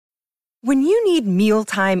When you need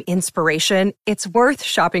mealtime inspiration, it's worth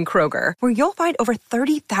shopping Kroger, where you'll find over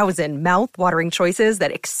 30,000 mouth-watering choices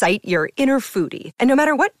that excite your inner foodie. And no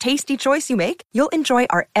matter what tasty choice you make, you'll enjoy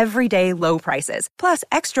our everyday low prices, plus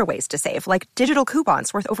extra ways to save, like digital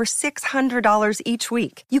coupons worth over $600 each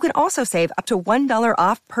week. You can also save up to $1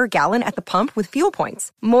 off per gallon at the pump with fuel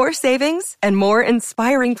points. More savings and more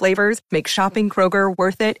inspiring flavors make shopping Kroger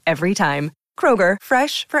worth it every time. Kroger,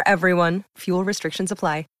 fresh for everyone. Fuel restrictions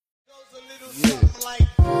apply.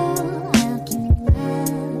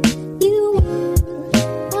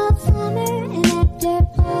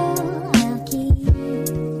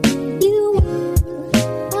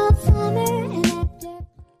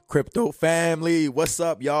 Crypto family, what's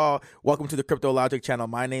up, y'all? Welcome to the Crypto Logic channel.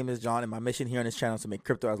 My name is John, and my mission here on this channel is to make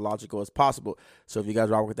crypto as logical as possible. So if you guys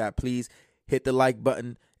rock with that, please hit the like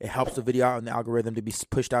button. It helps the video out in the algorithm to be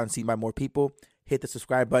pushed out and seen by more people. Hit the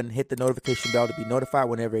subscribe button, hit the notification bell to be notified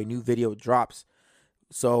whenever a new video drops.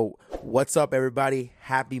 So what's up, everybody?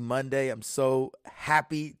 Happy Monday. I'm so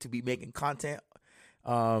happy to be making content.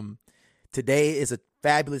 Today is a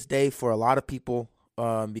fabulous day for a lot of people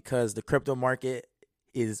because the crypto market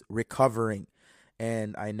is recovering.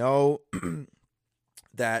 And I know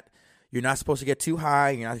that you're not supposed to get too high,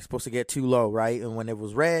 you're not supposed to get too low, right? And when it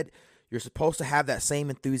was red, you're supposed to have that same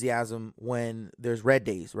enthusiasm when there's red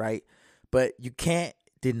days, right? But you can't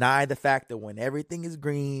deny the fact that when everything is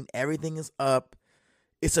green, everything is up,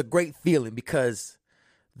 it's a great feeling, because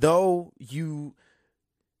though you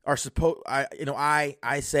are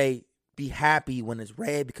I say be happy when it's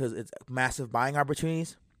red because it's massive buying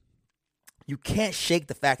opportunities. You can't shake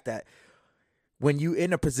the fact that when you're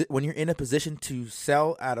in a position to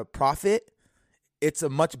sell at a profit, it's a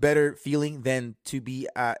much better feeling than to be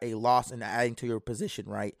at a loss and adding to your position,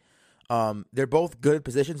 right? They're both good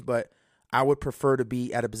positions, but I would prefer to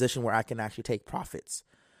be at a position where I can actually take profits.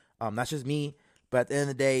 That's just me. But at the end of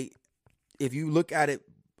the day, if you look at it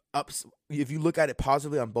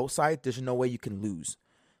positively on both sides, there's no way you can lose.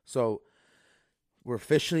 So we're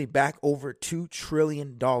officially back over $2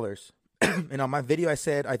 trillion. And on my video, I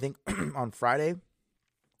said, I think on Friday,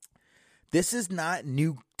 this is not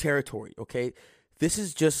new territory, okay? This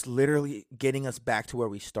is just literally getting us back to where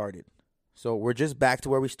we started. So we're just back to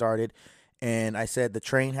where we started. And I said the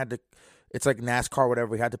train it's like NASCAR,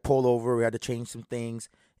 whatever. We had to pull over. We had to change some things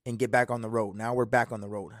and get back on the road. Now we're back on the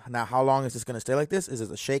road. Now, how long is this going to stay like this? Is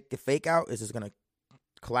this a fake out? Is this going to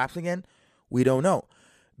collapse again? We don't know.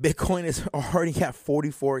 Bitcoin is already at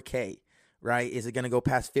 44K. Right? Is it going to go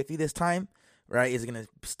past 50 this time? Right? Is it going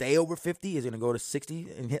to stay over 50? Is it going to go to 60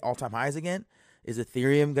 and hit all-time highs again? Is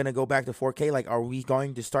Ethereum going to go back to 4K? Like, are we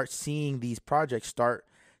going to start seeing these projects start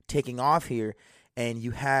taking off here? And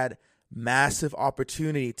you had massive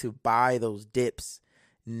opportunity to buy those dips.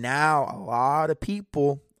 Now, a lot of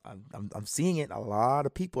people, I'm seeing it, a lot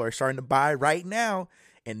of people are starting to buy right now.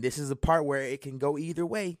 And this is the part where it can go either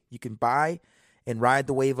way. You can buy and ride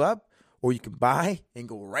the wave up, or you can buy and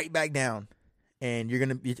go right back down. And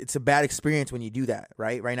it's a bad experience when you do that,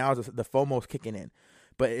 right? Right now, the FOMO's kicking in.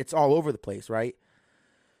 But it's all over the place, right?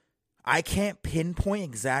 I can't pinpoint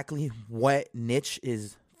exactly what niche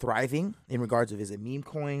is thriving in regards of, is it meme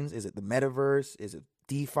coins? Is it the metaverse? Is it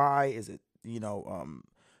DeFi? Is it,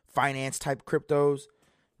 finance type cryptos,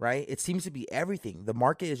 right? It seems to be everything. The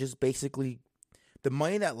market is just basically, the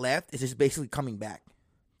money that left is just basically coming back.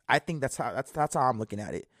 I think that's how I'm looking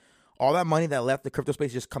at it. All that money that left the crypto space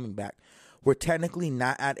is just coming back. We're technically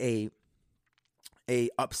not at a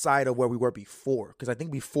upside of where we were before, because I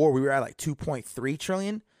think before we were at like 2.3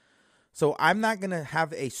 trillion. So I'm not going to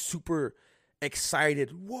have a super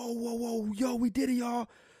excited, whoa, yo, we did it, y'all,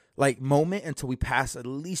 like moment until we pass at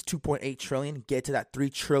least 2.8 trillion, get to that 3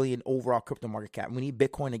 trillion overall crypto market cap. We need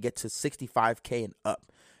Bitcoin to get to 65K and up,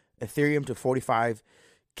 Ethereum to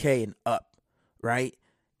 45K and up, right?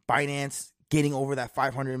 Binance getting over that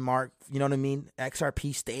 500 mark, you know what I mean?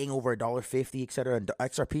 XRP staying over $1.50, etc. And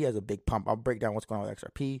XRP has a big pump. I'll break down what's going on with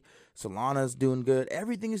XRP. Solana's doing good.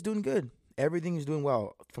 Everything is doing good. Everything is doing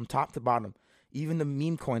well from top to bottom. Even the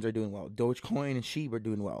meme coins are doing well. Dogecoin and SHIB are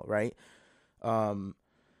doing well, right?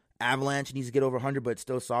 Avalanche needs to get over 100, but it's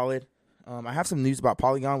still solid. I have some news about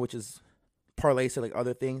Polygon, which is parlays to like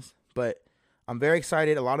other things, but I'm very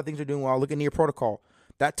excited. A lot of things are doing well. Look at Near Protocol.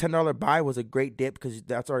 That $10 buy was a great dip because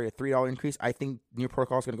that's already a $3 increase. I think Near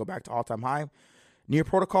Protocol is going to go back to all-time high. Near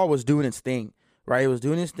Protocol was doing its thing, right? It was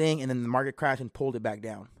doing its thing, and then the market crashed and pulled it back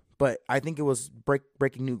down. But I think it was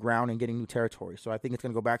breaking new ground and getting new territory. So I think it's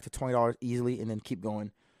going to go back to $20 easily and then keep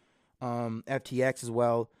going. FTX as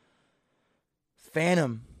well.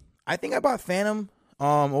 Phantom. I think I bought Phantom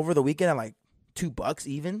over the weekend at like $2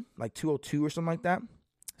 even, like 202 or something like that.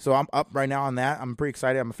 So I'm up right now on that. I'm pretty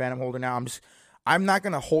excited. I'm a Phantom holder now. I'm not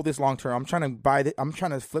gonna hold this long term. I'm trying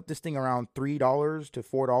to flip this thing around $3 to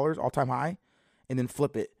 $4 all time high, and then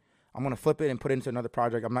flip it. I'm gonna flip it and put it into another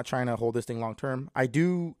project. I'm not trying to hold this thing long term. I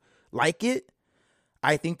do like it.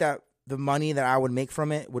 I think that the money that I would make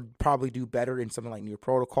from it would probably do better in something like Near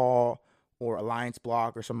Protocol or Alliance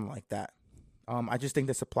Block or something like that. I just think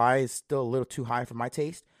the supply is still a little too high for my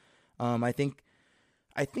taste. I think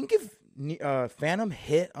if Phantom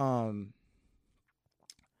hit, let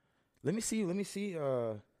me see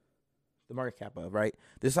the market cap of, right?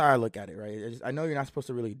 This is how I look at it, right? I know you're not supposed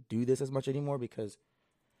to really do this as much anymore because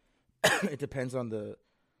it depends on there's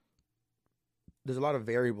a lot of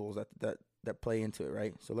variables that play into it,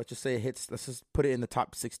 right? So let's just say it hits, let's just put it in the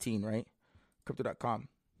top 16, right? Crypto.com.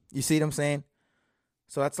 You see what I'm saying?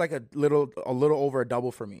 So that's like a little over a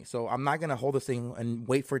double for me. So I'm not going to hold this thing and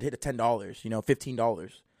wait for it to hit $10,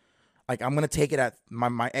 $15. Like I'm going to take it at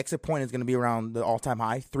my exit point is going to be around the all-time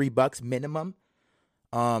high, $3 minimum.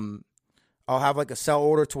 I'll have like a sell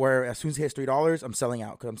order to where as soon as it hits $3, I'm selling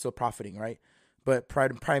out because I'm still profiting, right? But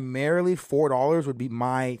primarily $4 would be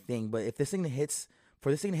my thing. But if this thing hits,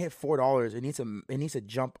 for this thing to hit $4, it needs to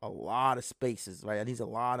jump a lot of spaces, right? It needs a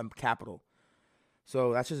lot of capital.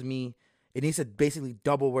 So that's just me. It needs to basically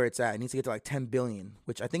double where it's at. It needs to get to like 10 billion,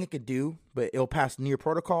 which I think it could do, but it'll pass Near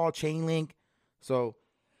Protocol, Chainlink. So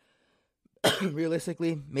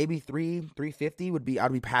realistically, maybe 350 would be,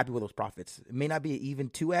 I'd be happy with those profits. It may not be even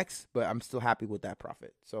 2x, but I'm still happy with that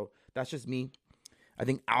profit. So that's just me. I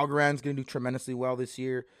think Algorand's going to do tremendously well this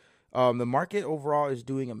year. The market overall is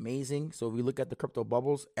doing amazing. So if we look at the crypto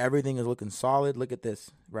bubbles, everything is looking solid. Look at this,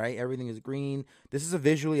 right? Everything is green. This is a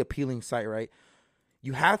visually appealing site, right?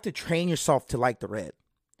 You have to train yourself to like the red.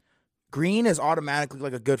 Green is automatically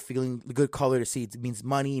like a good feeling, a good color to see. It means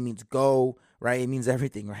money, it means go, right? It means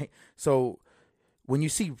everything, right? So when you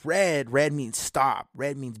see red means stop.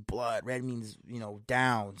 Red means blood. Red means,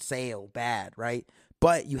 down, sale, bad, right?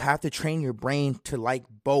 But you have to train your brain to like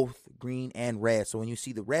both green and red. So when you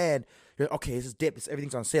see the red, you're like, okay, this is dip.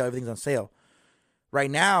 Everything's on sale. Everything's on sale. Right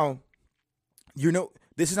now,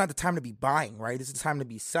 this is not the time to be buying, right? This is the time to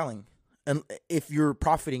be selling. And if you're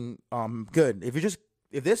profiting, good.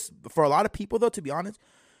 If this, for a lot of people though, to be honest,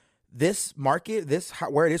 this market,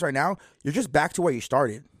 where it is right now, you're just back to where you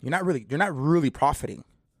started. You're not really profiting.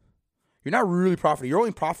 You're not really profiting. You're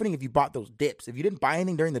only profiting if you bought those dips. If you didn't buy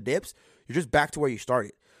anything during the dips, you're just back to where you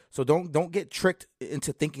started. So don't get tricked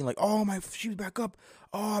into thinking like, oh, my shoe's back up.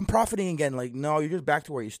 Oh, I'm profiting again. Like, no, you're just back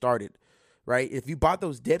to where you started, right? If you bought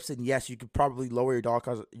those dips, then yes, you could probably lower your dollar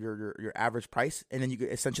cost, your average price, and then you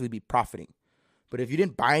could essentially be profiting. But if you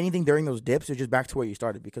didn't buy anything during those dips, you're just back to where you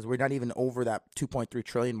started because we're not even over that 2.3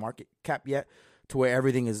 trillion market cap yet to where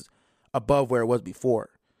everything is above where it was before.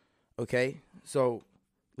 Okay? So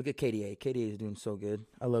look at KDA. KDA is doing so good.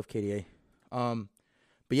 I love KDA.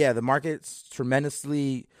 But yeah, the market's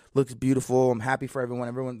tremendously looks beautiful. I'm happy for everyone.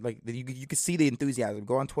 Everyone, like, you can see the enthusiasm.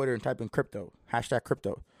 Go on Twitter and type in crypto,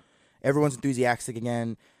 #crypto. Everyone's enthusiastic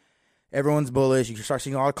again. Everyone's bullish. You can start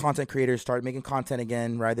seeing all the content creators start making content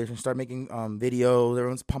again, right? They're going to start making videos.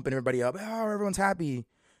 Everyone's pumping everybody up. Oh, everyone's happy.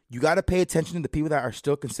 You got to pay attention to the people that are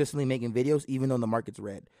still consistently making videos, even though the market's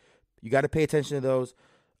red. You got to pay attention to those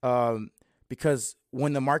because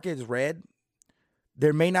when the market is red,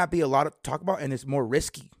 there may not be a lot to talk about, and it's more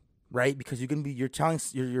risky, right? Because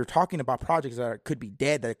you're talking about projects that could be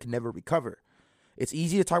dead that can never recover. It's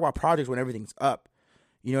easy to talk about projects when everything's up.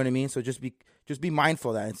 You know what I mean? So just be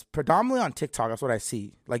mindful of that. It's predominantly on TikTok. That's what I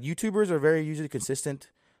see. Like YouTubers are very usually consistent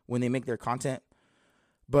when they make their content,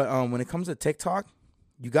 but when it comes to TikTok,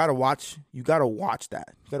 you gotta watch that. You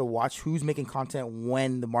gotta watch who's making content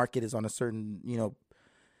when the market is on a certain,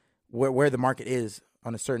 where the market is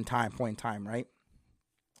on a certain point in time, right?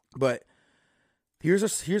 But here's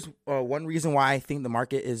one reason why I think the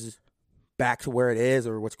market is back to where it is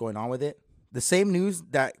or what's going on with it. The same news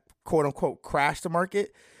that quote unquote crashed the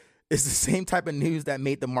market is the same type of news that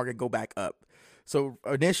made the market go back up. So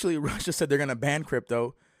initially, Russia said they're going to ban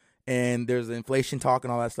crypto, and there's inflation talk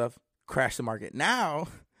and all that stuff, crashed the market. Now,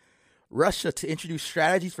 Russia to introduce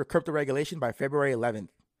strategies for crypto regulation by February 11th.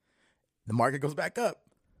 The market goes back up.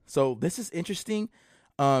 So this is interesting.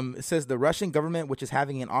 It says the Russian government, which is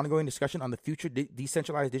having an ongoing discussion on the future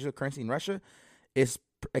decentralized digital currency in Russia, is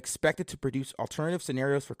expected to produce alternative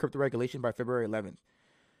scenarios for crypto regulation by February 11th.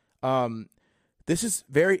 This is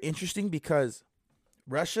very interesting because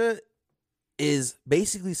Russia is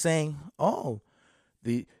basically saying, oh,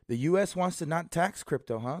 the U.S. wants to not tax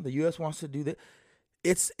crypto, huh? The U.S. wants to do that.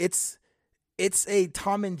 It's a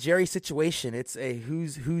Tom and Jerry situation. It's a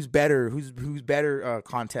who's better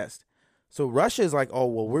contest. So Russia is like, oh,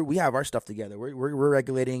 well, we have our stuff together. We're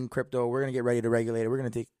regulating crypto. We're going to get ready to regulate it. We're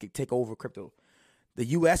going to take over crypto. The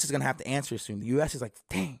U.S. is going to have to answer soon. The U.S. is like,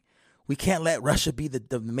 dang, we can't let Russia be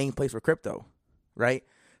the main place for crypto, right?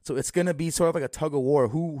 So it's going to be sort of like a tug of war.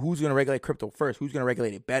 Who's going to regulate crypto first? Who's going to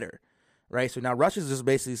regulate it better, right? So now Russia's just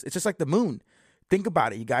basically, it's just like the moon. Think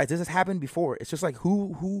about it, you guys. This has happened before. It's just like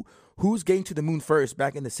who's getting to the moon first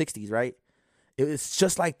back in the 60s, right? It's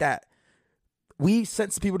just like that. We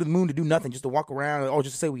sent some people to the moon to do nothing, just to walk around,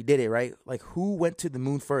 just to say we did it, right? Like, who went to the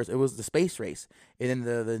moon first? It was the space race. And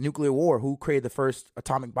then the nuclear war, who created the first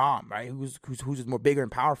atomic bomb, right? Who's more bigger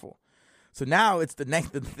and powerful. So now it's the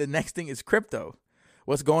next thing is crypto.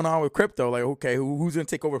 What's going on with crypto? Like, okay, who's going to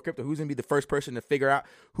take over crypto? Who's going to be the first person to figure out?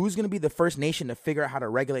 Who's going to be the first nation to figure out how to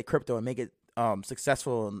regulate crypto and make it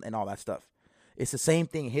successful and all that stuff? It's the same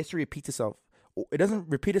thing. History repeats itself. It doesn't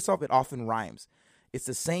repeat itself. It often rhymes. It's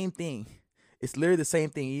the same thing. It's literally the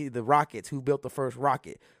same thing. The rockets. Who built the first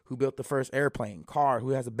rocket? Who built the first airplane? Car. Who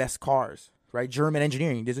has the best cars? Right? German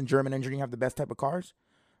engineering. Doesn't German engineering have the best type of cars?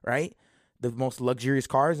 Right? The most luxurious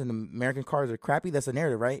cars, and the American cars are crappy. That's the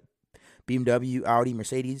narrative, right? BMW, Audi,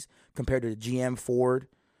 Mercedes compared to GM, Ford,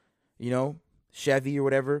 Chevy or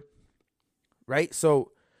whatever. Right?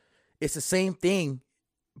 So it's the same thing,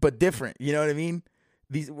 but different. You know what I mean?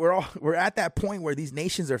 We're at that point where these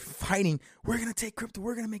nations are fighting. We're gonna take crypto.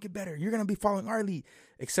 We're gonna make it better. You're gonna be following our lead,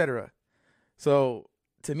 etc. So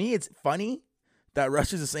to me, it's funny that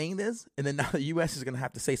Russia's saying this, and then now the U.S. is gonna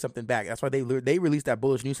have to say something back. That's why they released that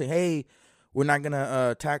bullish news saying, "Hey, we're not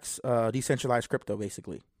gonna tax decentralized crypto,"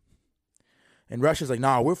 basically. And Russia's like,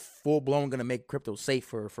 "Nah, we're full blown gonna make crypto safe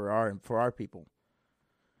for our people."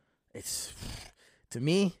 It's, to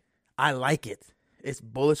me, I like it. It's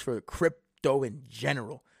bullish for crypto in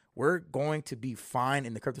general. We're going to be fine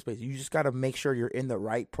in the crypto space. You just got to make sure you're in the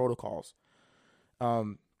right protocols.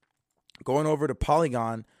 Going over to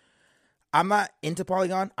Polygon, I'm not into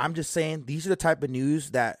Polygon. I'm just saying these are the type of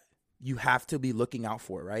news that you have to be looking out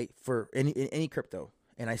for, right? For any crypto.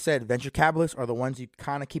 And I said venture capitalists are the ones you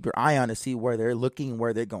kind of keep your eye on to see where they're looking and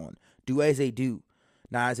where they're going. Do as they do,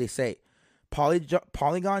 not as they say.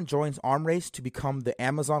 Polygon joins arm race to become the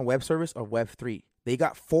Amazon Web Service of Web3. They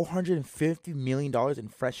got $450 million in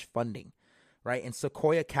fresh funding, right? And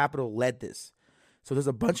Sequoia Capital led this. So there's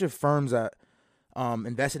a bunch of firms that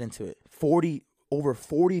invested into it. Over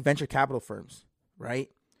 40 venture capital firms,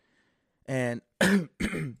 right? And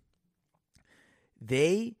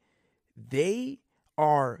they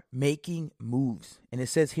are making moves. And it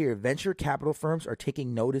says here, venture capital firms are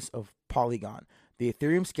taking notice of Polygon. The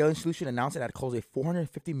Ethereum scaling solution announced it had closed a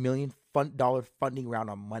 $450 million funding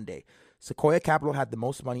round on Monday. Sequoia Capital had the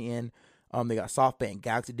most money in. They got SoftBank,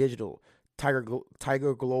 Galaxy Digital, Tiger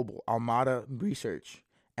Global, Almada Research,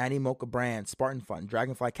 Animoca Brand, Spartan Fund,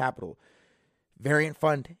 Dragonfly Capital, Variant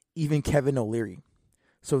Fund, even Kevin O'Leary.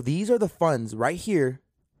 So these are the funds right here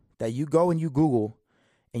that you go and you Google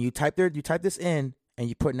and you type this in and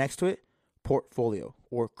you put next to it portfolio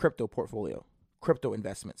or crypto portfolio, crypto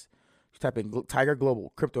investments. You type in Tiger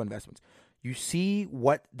Global, crypto investments. You see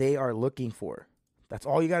what they are looking for. That's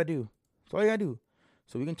all you got to do. That's all you got to do.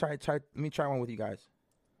 So we can try. Let me try one with you guys.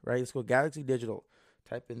 Right? Let's go Galaxy Digital.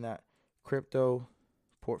 Type in that crypto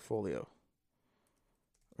portfolio.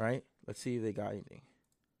 Right? Let's see if they got anything.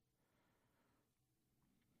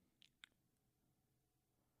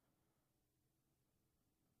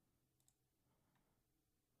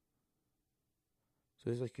 So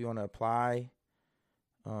this is like you want to apply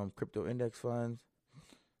crypto index funds.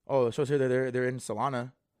 Oh, it shows here that they're in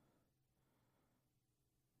Solana.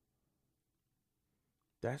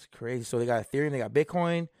 That's crazy. So they got Ethereum, they got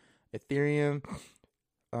Bitcoin, Ethereum,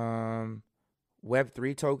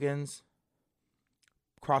 Web3 tokens,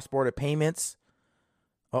 cross-border payments.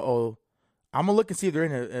 I'm gonna look and see if they're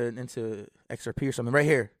into XRP or something. Right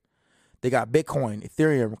here, they got Bitcoin,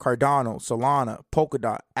 Ethereum, Cardano, Solana,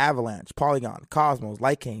 Polkadot, Avalanche, Polygon, Cosmos,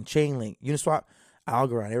 Litecoin, Chainlink, Uniswap,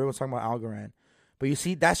 Algorand. Everyone's talking about Algorand, but you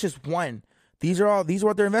see, that's just one. These are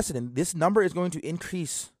what they're invested in. This number is going to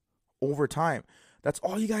increase over time. That's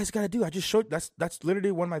all you guys got to do. I just showed, that's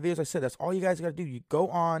literally one of my videos. I said, that's all you guys got to do. You go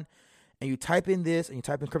on and you type in this and you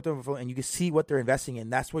type in crypto info and you can see what they're investing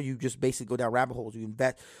in. That's where you just basically go down rabbit holes. You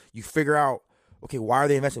invest, you figure out, okay, why are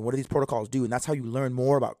they investing? What do these protocols do? And that's how you learn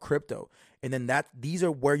more about crypto. And then these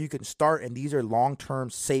are where you can start, and these are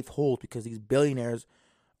long-term safe holds because these billionaires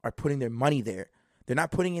are putting their money there. They're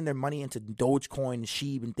not putting in their money into Dogecoin,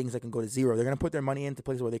 SHIB, and things that can go to zero. They're going to put their money into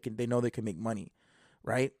places where they know they can make money,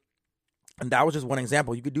 right? And that was just one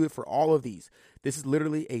example. You could do it for all of these. This is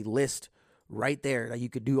literally a list right there that you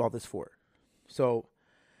could do all this for. So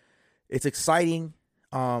it's exciting.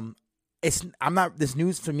 this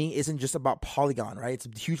news for me isn't just about Polygon, right? It's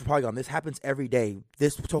a huge Polygon. This happens every day.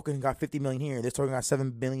 This token got 50 million here. This token got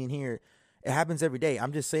 7 billion here. It happens every day.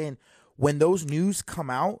 I'm just saying, when those news come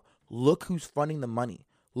out, look who's funding the money.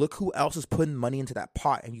 Look who else is putting money into that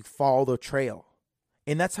pot, and you follow the trail.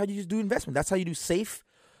 And that's how you just do investment. That's how you do safe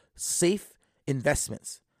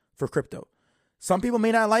investments for crypto. Some people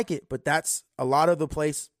may not like it, but that's a lot of the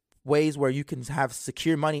ways where you can have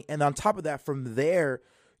secure money. And on top of that, from there,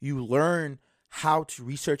 you learn how to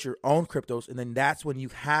research your own cryptos. And then that's when you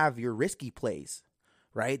have your risky plays,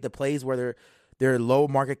 right? The plays where they're low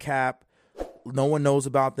market cap, no one knows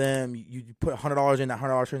about them. You put $100 in, that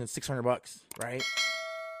 $100 turns into $600, right?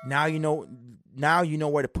 Now you know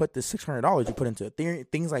where to put the $600 you put into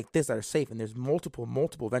things like this that are safe. And there's multiple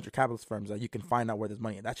venture capitalist firms that you can find out where there's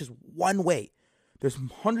money. And that's just one way. There's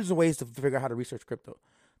hundreds of ways to figure out how to research crypto.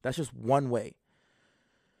 That's just one way.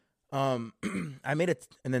 I made it,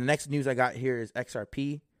 and the next news I got here is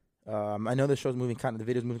XRP. I know the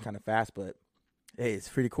video's moving kind of fast, but hey, it's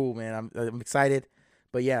pretty cool, man. I'm excited.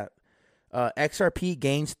 But yeah, XRP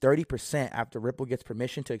gains 30% after Ripple gets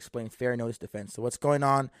permission to explain fair notice defense. So what's going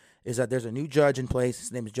on is that there's a new judge in place.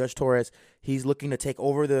 His name is Judge Torres. He's looking to take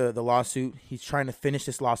over the lawsuit. He's trying to finish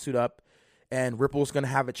this lawsuit up, and Ripple's going to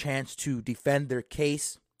have a chance to defend their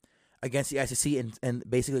case against the SEC and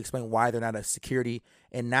basically explain why they're not a security.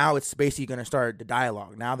 And now it's basically going to start the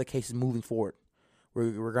dialogue. Now the case is moving forward.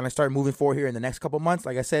 We're going to start moving forward here in the next couple of months.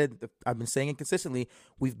 Like I said, I've been saying it consistently.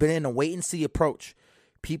 We've been in a wait-and-see approach.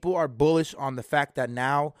 People are bullish on the fact that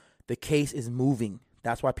now the case is moving.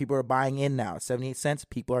 That's why people are buying in now. At 78 cents,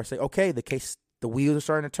 people are saying, okay, the wheels are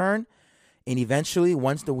starting to turn. And eventually,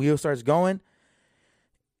 once the wheel starts going,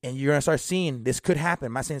 and you're going to start seeing this could happen.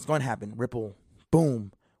 I'm not saying it's going to happen. Ripple,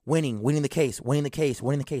 boom. Winning the case.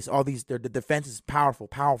 All these, the defense is powerful.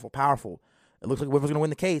 It looks like Ripple's going to win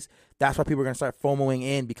the case. That's why people are going to start FOMOing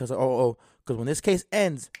in because because when this case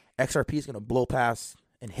ends, XRP is going to blow past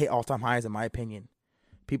and hit all-time highs, in my opinion.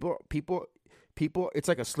 People, it's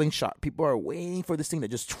like a slingshot. People are waiting for this thing to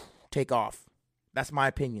just take off. That's my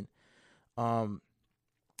opinion.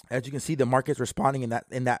 As you can see, the market's responding in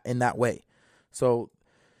that way. So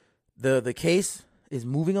the case is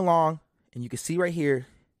moving along, and you can see right here.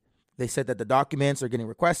 They said that the documents are getting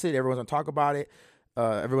requested. Everyone's going to talk about it.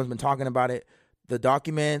 Everyone's been talking about it. The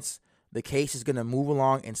documents, the case is going to move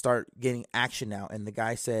along and start getting action now. And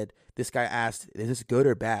this guy asked, is this good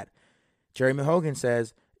or bad? Jeremy Hogan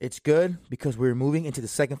says, it's good because we're moving into the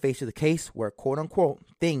second phase of the case where, quote unquote,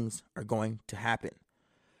 things are going to happen.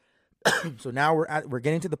 So now we're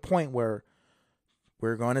getting to the point where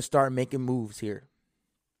we're going to start making moves here.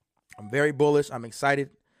 I'm very bullish. I'm excited.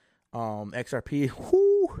 XRP, whoo.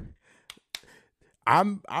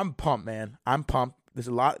 I'm pumped, man. I'm pumped. There's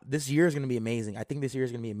a lot. This year is going to be amazing. I think this year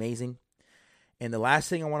is going to be amazing. And the last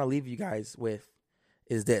thing I want to leave you guys with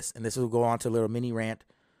is this. And this will go on to a little mini rant.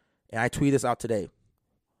 And I tweeted this out today.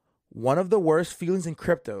 One of the worst feelings in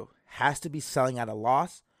crypto has to be selling at a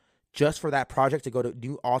loss just for that project to go to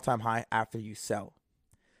new all-time high after you sell.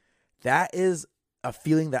 That is a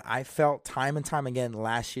feeling that I felt time and time again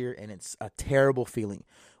last year. And it's a terrible feeling.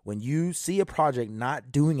 When you see a project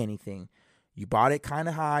not doing anything, you bought it kind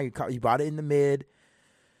of high, you bought it in the mid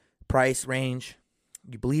price range,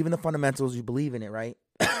 you believe in the fundamentals, you believe in it, right?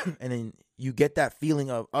 And then you get that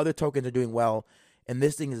feeling of other tokens are doing well, and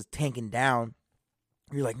this thing is tanking down.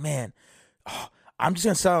 You're like, man, I'm just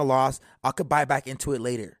going to sell at a loss. I could buy back into it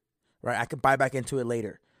later, right? I could buy back into it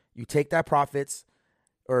later. You take that profits,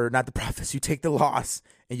 or not the profits, you take the loss,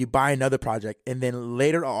 and you buy another project. And then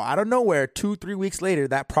later, out of nowhere, 2-3 weeks later,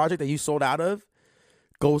 that project that you sold out of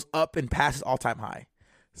goes up and passes all-time high.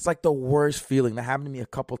 It's like the worst feeling. That happened to me a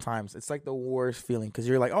couple times. It's like the worst feeling because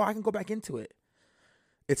you're like, I can go back into it.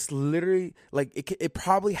 It's literally like it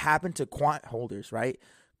probably happened to quant holders, right?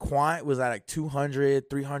 Quant was at like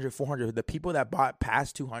 200, 300, 400. The people that bought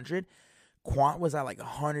past 200, quant was at like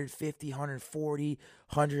 150, 140,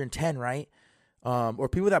 110, right? Or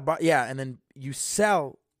people that bought, and then you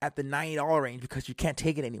sell at the $90 range because you can't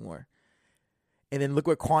take it anymore. And then look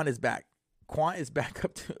where quant is back. Quant is back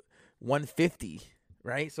up to 150,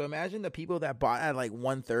 right? So imagine the people that bought at like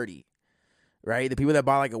 130, right? The people that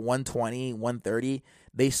bought like a 120, 130,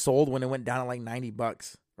 they sold when it went down to like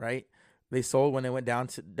 $90, right? They sold when it went down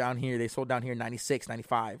here. They sold down here 96,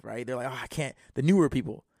 95, right? They're like, I can't. The newer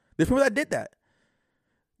people. There's people that did that.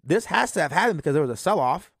 This has to have happened because there was a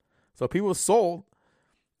sell-off. So people sold,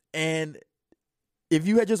 and if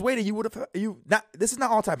you had just waited, you would have. This is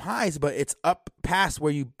not all-time highs, but it's up past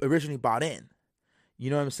where you originally bought in. You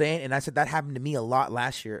know what I'm saying? And I said that happened to me a lot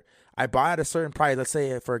last year. I bought at a certain price. Let's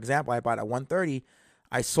say, for example, I bought at 130.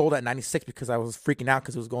 I sold at 96 because I was freaking out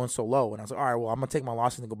because it was going so low. And I was like, all right, well, I'm going to take my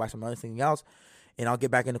losses and go buy some other thing else. And I'll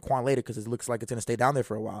get back into quant later because it looks like it's going to stay down there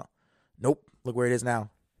for a while. Nope. Look where it is now.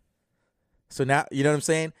 So now, you know what I'm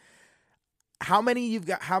saying? How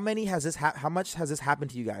much has this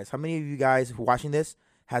happened to you guys? How many of you guys who are watching this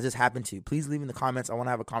has this happened to? Please leave in the comments. I want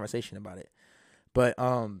to have a conversation about it. But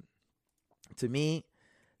to me,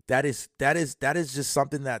 that is just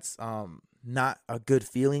something that's not a good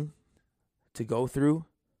feeling to go through.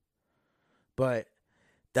 But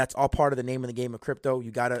that's all part of the name of the game of crypto.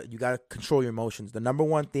 You gotta control your emotions. The number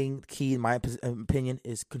one thing, key in my opinion,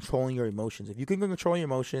 is controlling your emotions. If you can control your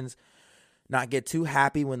emotions, not get too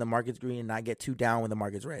happy when the market's green and not get too down when the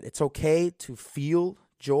market's red. It's okay to feel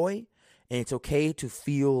joy and it's okay to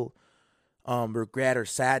feel regret or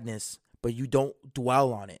sadness, but you don't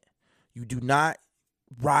dwell on it. You do not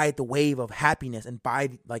ride the wave of happiness and buy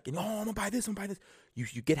I'm gonna buy this,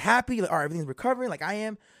 You get happy, like, all right, everything's recovering like I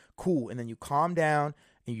am, cool. And then you calm down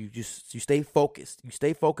and you stay focused. You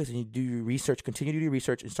stay focused and you do your research, continue to do your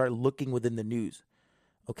research and start looking within the news.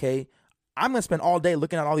 Okay? I'm gonna spend all day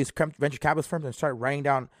looking at all these venture capitalist firms and start writing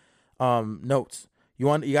down notes. You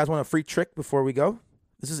guys want a free trick before we go?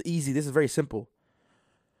 This is easy. This is very simple.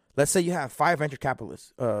 Let's say you have 5 venture capital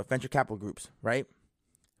groups, right?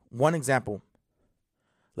 One example.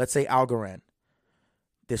 Let's say Algorand.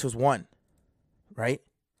 This was one, right?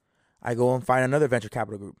 I go and find another venture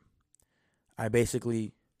capital group. I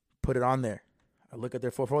basically put it on there. I look at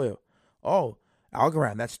their portfolio. Oh,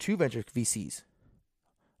 Algorand, that's 2 venture VCs.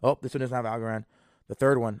 Oh, this one doesn't have Algorand. The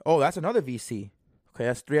third one, oh, that's another VC. Okay,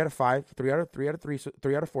 that's 3 out of 5, 3 out of 3,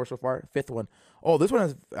 3 out of 4 so far. 5th one. Oh, this one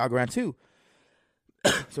has Algorand too.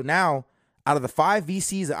 So now, out of the 5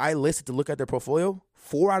 VCs that I listed to look at their portfolio,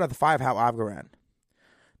 4 out of the 5 have Algorand.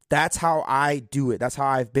 That's how I do it. That's how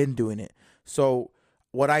I've been doing it. So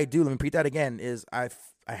what I do, let me repeat that again, is I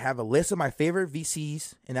have a list of my favorite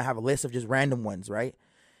VCs and I have a list of just random ones, right?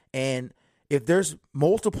 And if there's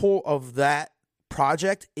multiple of that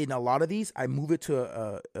project in a lot of these, I move it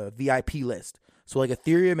to a VIP list. So like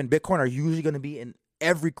Ethereum and Bitcoin are usually going to be in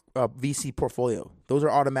every VC portfolio. Those are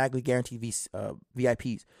automatically guaranteed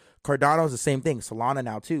VIPs. Cardano is the same thing. Solana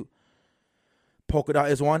now too. Polkadot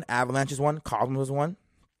is one. Avalanche is one. Cosmos is one.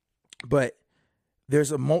 But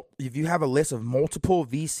there's if you have a list of multiple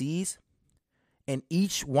VCs and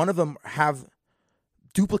each one of them have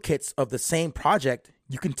duplicates of the same project,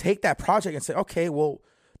 you can take that project and say, okay, well,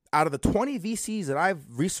 out of the 20 VCs that I've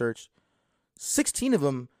researched, 16 of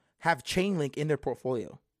them have Chainlink in their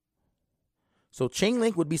portfolio. So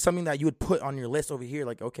Chainlink would be something that you would put on your list over here.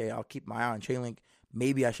 Like, okay, I'll keep my eye on Chainlink.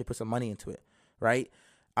 Maybe I should put some money into it, right?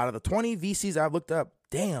 Out of the 20 VCs I've looked up,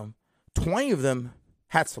 damn, 20 of them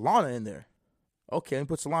had Solana in there. Okay, let me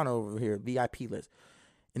put Solana over here, VIP list.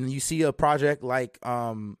 And then you see a project like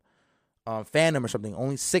Phantom or something.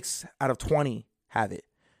 Only 6 out of 20 have it.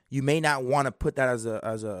 You may not want to put that as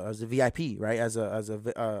a VIP, right? As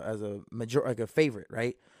a major, like a favorite,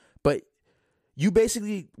 right? But you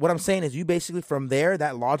basically, what I'm saying is, you basically from there,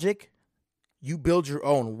 that logic, you build your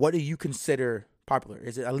own. What do you consider popular?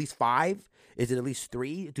 Is it at least 5? Is it at least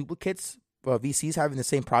 3 duplicates of VCs having the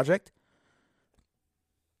same project?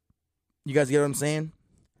 You guys get what I'm saying?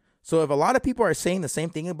 So if a lot of people are saying the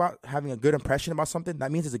same thing about having a good impression about something,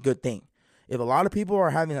 that means it's a good thing. If a lot of people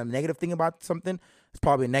are having a negative thing about something, it's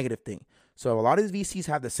probably a negative thing. So a lot of these VCs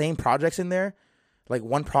have the same projects in there. Like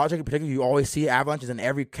one project in particular, you always see Avalanche is in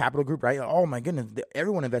every capital group, right? Oh my goodness,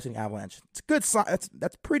 everyone investing in Avalanche. It's a good sign.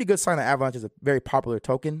 That's a pretty good sign that Avalanche is a very popular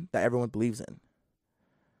token that everyone believes in.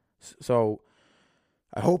 So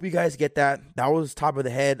I hope you guys get that. That was top of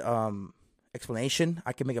the head explanation.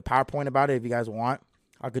 I can make a PowerPoint about it if you guys want.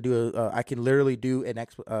 I could do I can literally do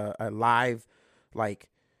a live like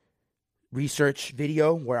research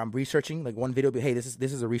video where I'm researching like one video. But hey, this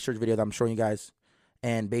is a research video that I'm showing you guys,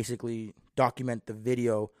 and basically document the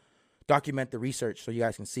research so you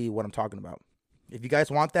guys can see what I'm talking about. If you guys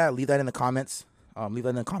want that, leave that in the comments. Leave that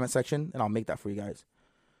in the comment section, and I'll make that for you guys.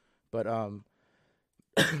 But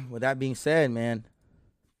with that being said, man,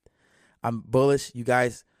 I'm bullish. You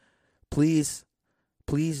guys, please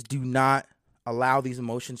do not allow these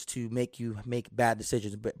emotions to make you make bad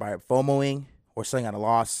decisions by FOMOing or selling at a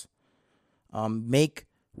loss. Make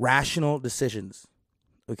rational decisions,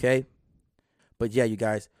 okay? But yeah, you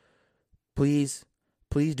guys, please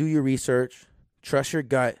do your research, trust your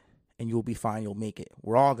gut, and you'll be fine. You'll make it.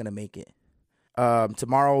 We're all going to make it.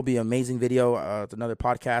 Tomorrow will be an amazing video. It's another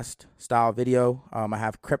podcast style video. I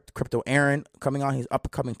have Crypto Aaron coming on. He's an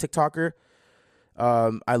upcoming TikToker.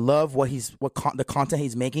 I love the content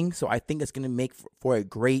he's making. So I think it's going to make for a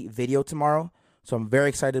great video tomorrow. So I'm very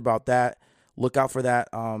excited about that. look out for that.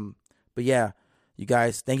 But yeah, you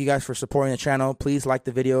guys, thank you guys for supporting the channel. Please like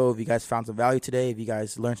the video if you guys found some value today, if you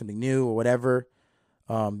guys learned something new or whatever.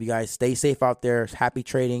 You guys stay safe out there. Happy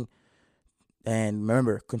trading. And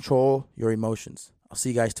remember, control your emotions. I'll see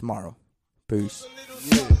you guys tomorrow. Peace.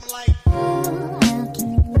 Yeah.